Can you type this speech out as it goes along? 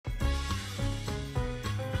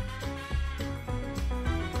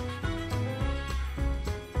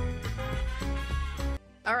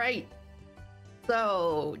All right.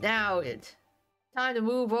 So now it's time to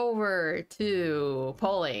move over to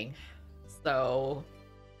polling. So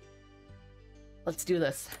let's do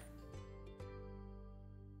this.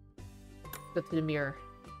 Go to the mirror.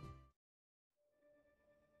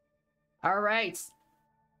 All right.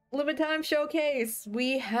 Limit time showcase.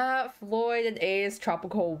 We have Floyd and A's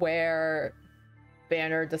tropical wear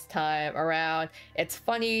banner this time around. It's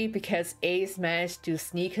funny because Ace managed to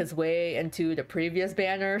sneak his way into the previous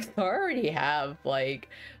banner, so I already have like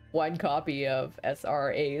one copy of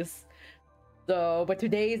SR Ace. So, but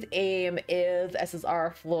today's aim is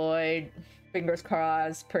SSR Floyd. Fingers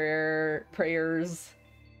crossed, prayers.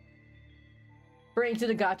 Praying to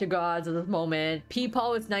the Gacha gods at this moment.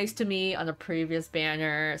 Peepaw was nice to me on the previous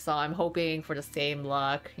banner, so I'm hoping for the same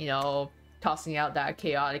luck, you know, tossing out that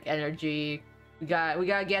chaotic energy. We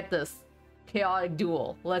gotta get this chaotic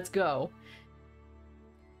duel. Let's go.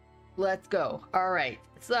 Let's go. Alright,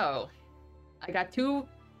 so I got 2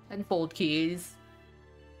 10-fold keys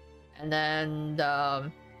and then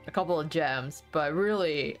a couple of gems, but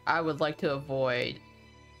really I would like to avoid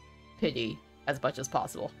pity as much as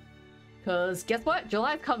possible. Because guess what?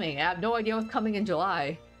 July's coming. I have no idea what's coming in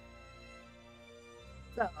July.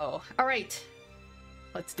 So, alright.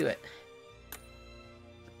 Let's do it.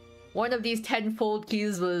 One of these 10-fold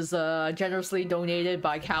keys was generously donated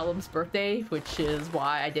by Kalim's birthday, which is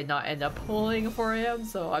why I did not end up pulling for him,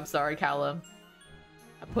 so I'm sorry, Kalim.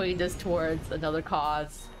 I'm putting this towards another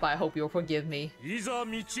cause, but I hope you'll forgive me.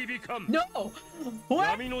 No!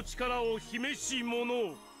 What?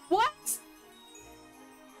 What?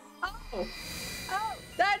 Oh! Oh!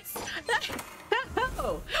 That's... No!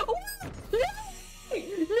 No! Oh!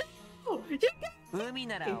 Oh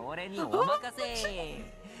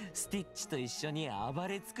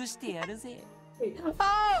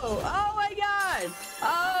my god!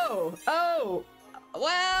 Oh! Oh!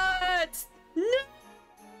 What? No!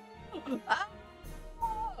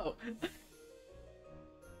 Oh!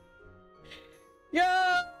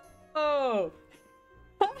 Yo! Oh!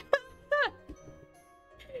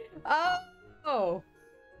 Oh!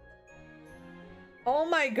 Oh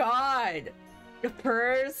my god!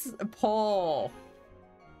 Purse pull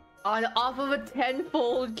off of a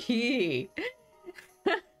 10-fold key.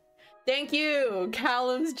 Thank you,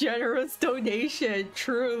 Kalim's generous donation.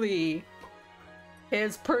 Truly,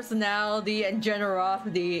 his personality and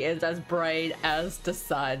generosity is as bright as the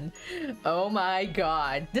sun. Oh my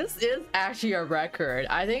god, this is actually a record.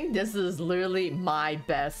 I think this is literally my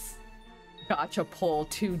best gacha pull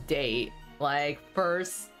to date. Like,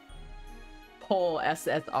 first pull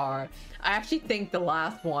SSR. I actually think the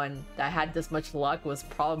last one that had this much luck was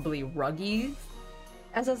probably Ruggy's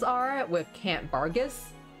SSR with Camp Vargas.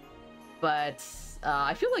 But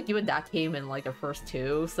I feel like even that came in like the first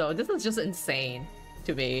 2, so this is just insane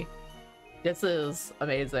to me. This is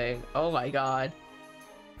amazing. Oh my god.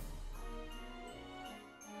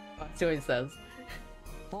 Let's see what he says.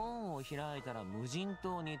 本を開いたら無人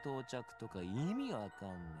島に到着とか意味わかん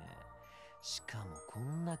ねえ。しかもこ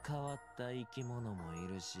んな変わった生き物もい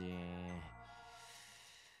るし、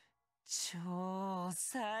超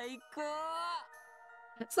最高。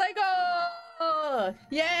Psycho!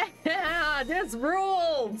 Yeah! This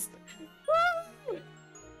rules! Woo!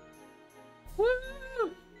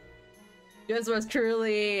 Woo! This was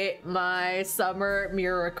truly my summer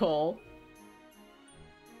miracle.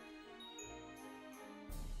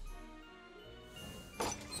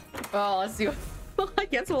 Oh, let's see. I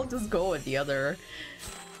guess we'll just go with the other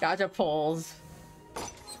gacha pulls.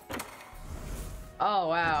 Oh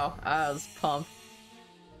wow, I was pumped.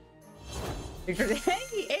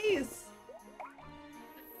 Hey, Ace!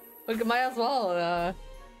 Look, might as well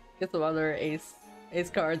get some other Ace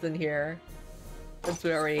cards in here, since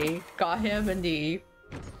we already got him in the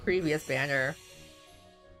previous banner.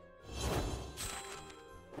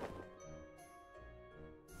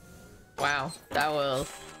 Wow, that was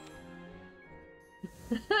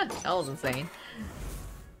that was insane.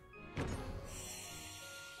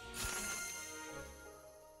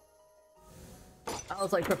 I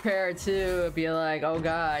was like prepared to be like, oh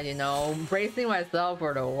god, you know, bracing myself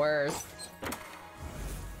for the worst.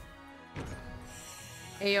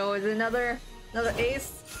 Hey yo, is it another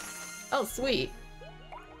ace? Oh sweet.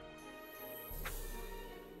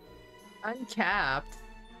 Uncapped.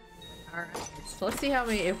 Alright, so let's see how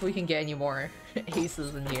many, if we can get any more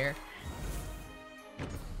aces in here.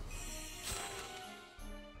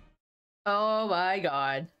 Oh my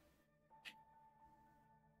god.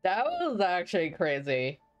 That was actually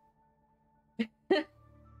crazy. This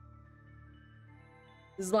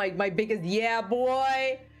is like my biggest yeah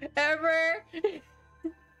boy ever.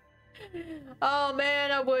 Oh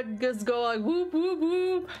man, I would just go like whoop whoop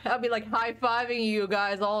whoop. I'd be like high-fiving you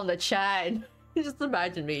guys all in the chat. Just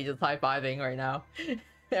imagine me just high-fiving right now.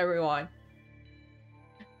 Everyone.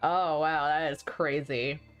 Oh wow, that is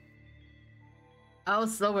crazy. I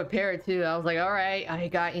was so prepared too. I was like, alright, I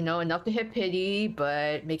got, you know, enough to hit pity,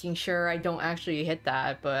 but making sure I don't actually hit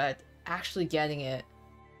that, but actually getting it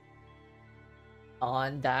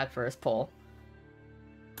on that first pull.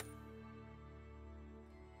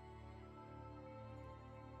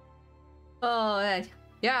 Oh, and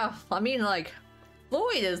yeah, I mean, like,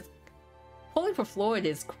 pulling for Floyd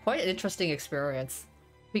is quite an interesting experience.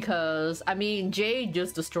 Because, I mean, Jade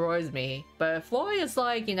just destroys me, but Floyd is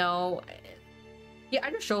like, you know, he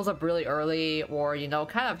either shows up really early or, you know,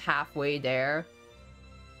 kind of halfway there.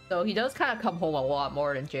 So he does kind of come home a lot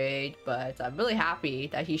more than Jade, but I'm really happy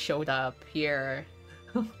that he showed up here.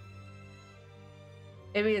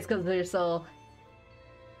 Maybe it's because they're still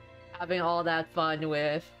having all that fun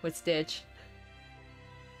with Stitch.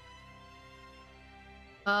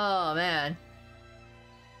 Oh man.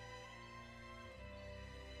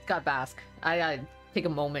 Got Basque. I gotta take a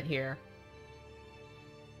moment here.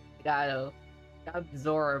 Gotta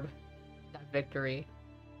absorb that victory.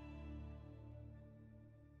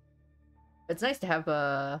 It's nice to have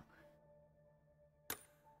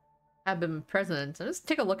him present. So let's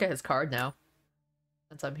take a look at his card now,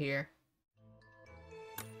 since I'm here.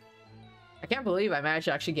 I can't believe I managed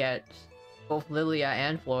to actually get both Lilia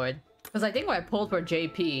and Floyd. Because I think when I pulled for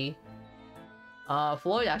JP,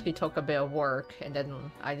 Floyd actually took a bit of work, and then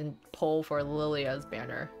I didn't pull for Lilia's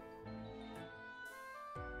banner.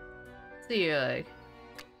 See, like,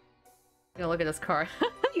 you know, look at this card.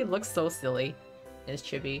 He looks so silly in his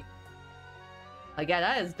chibi. Like, yeah,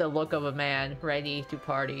 that is the look of a man ready to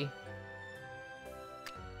party.